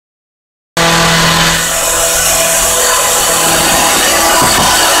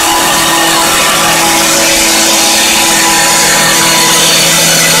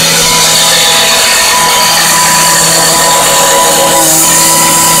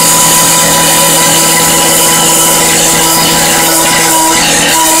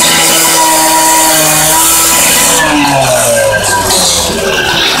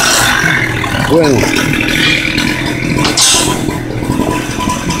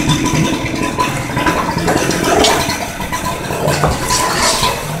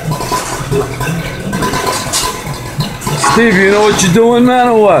Steve, you know what you're doing, man,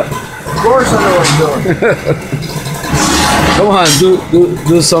 or what? Of course I know what I'm doing. Come on,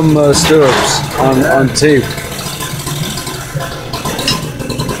 do some stirrups on tape.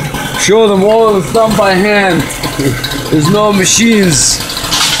 Show them all it's done by hand. There's no machines.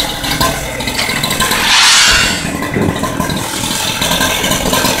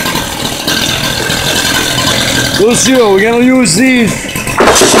 Lucio, we're gonna use these.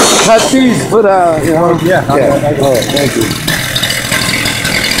 Cut these for the, you know. Yeah. All right, thank you.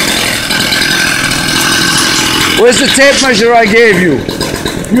 Where's the tape measure I gave you?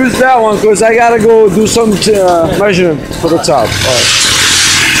 Use that one because I gotta go do some measuring for the top. All right.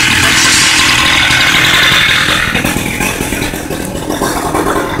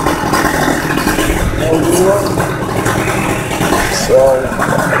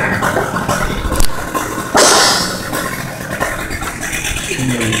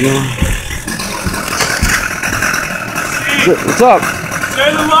 What's up?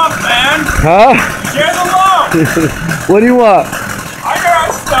 Share the love, man. Huh? Share the love. What do you want? I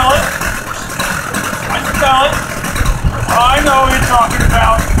spell it. I spell it. I know what you're talking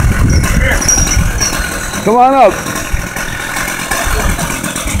about. Here. Come on up.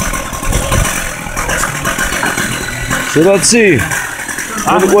 So let's see.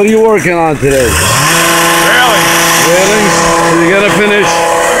 What are you working on today? Railings. So you gotta finish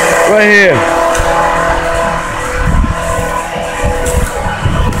right here.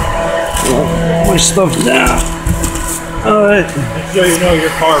 My stuff now. All right. Just so you know,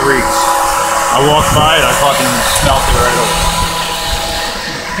 your car reeks. I walked by it, I fucking smelled it right away.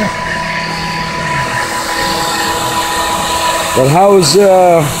 But how's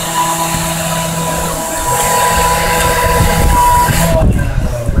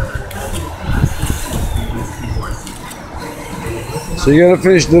So you gonna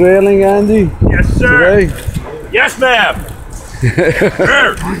finish the railing, Andy? Yes, sir. Today? Yes, ma'am.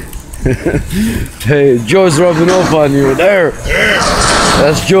 Hey, Joe's rubbing off on you. There.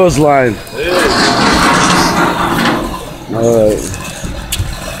 That's Joe's line. Alright.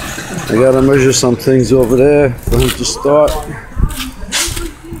 I gotta measure some things over there for him to start.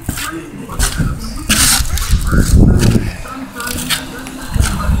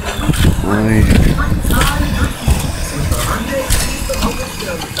 Alright.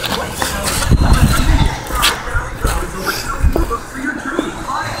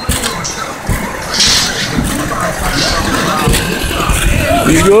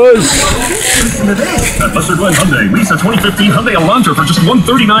 He goes. At Buster Glen Hyundai, lease a 2015 Hyundai Elantra for just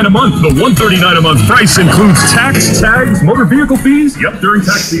 $139 a month. The $139 a month price includes tax, tags, motor vehicle fees. Yep, during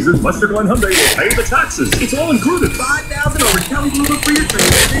tax season, Buster Glen Hyundai will pay the taxes. It's all included. $5,000 over Kelly Blue for your trade.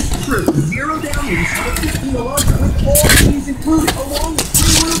 This is true. Zero down lease on a 15 Elantra with all fees included, along with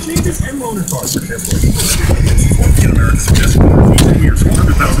free oil changes and loaner cars. In America's best 10 years,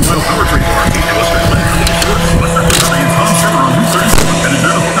 100,000-mile powertrain warranty. Buster Glen Hyundai Insurance. Buster Glen Hyundai in Palm River on Route 37 and in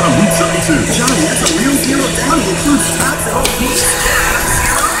Navajo on Route 72. Johnny, that's a real zero down. It includes tax and all fees.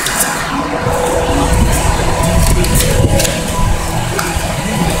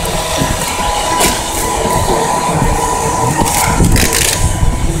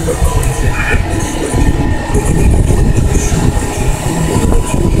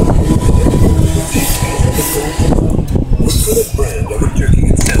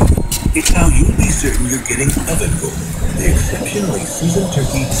 It's how you'll be certain you're getting oven gold, the exceptionally seasoned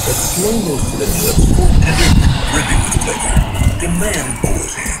turkey that's slow roasted until it's full tender, dripping with flavor. Demand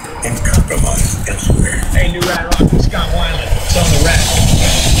boar's head and compromise elsewhere. Hey, new rat rock from Scott Weiland. It's on the rack.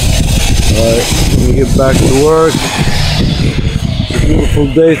 Alright, let me get back to work. It's a beautiful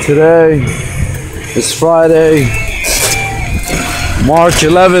day today. It's Friday, March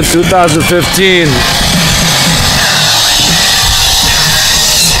 11th, 2015.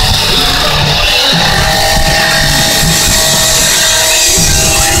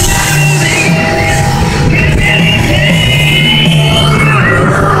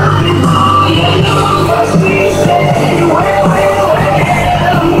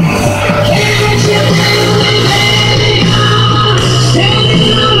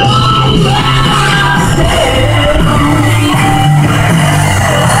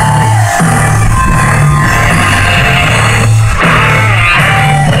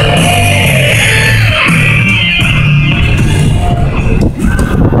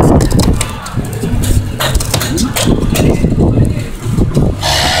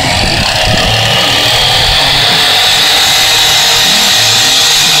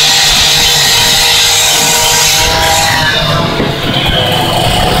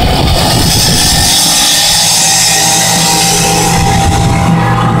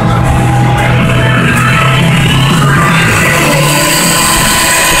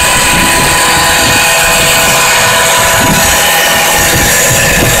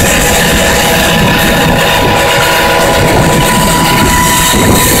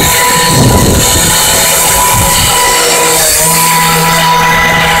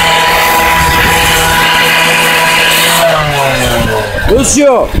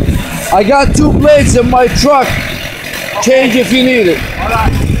 Yo, I got 2 blades in my truck. Change if you need it. All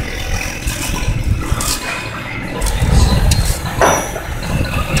right.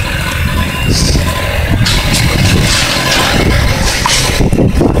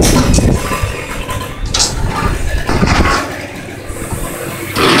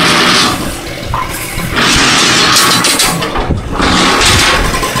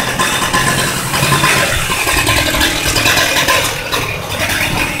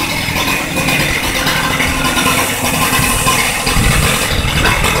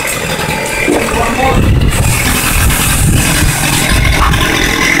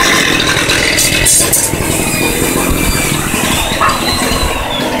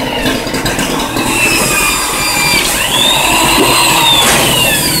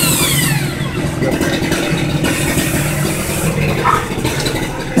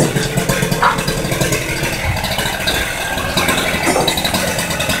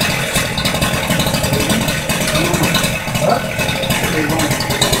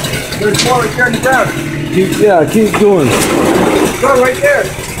 There's more right there in the ground. Keep doing. Go right there.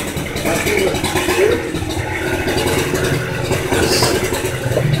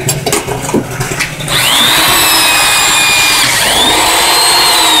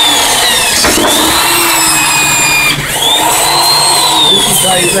 This is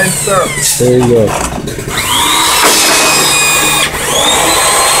how you then serve. There you go.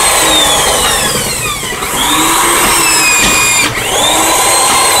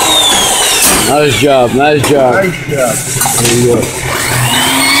 Nice job, nice job. Nice job. There you go.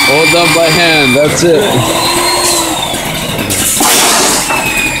 All done by hand, that's it.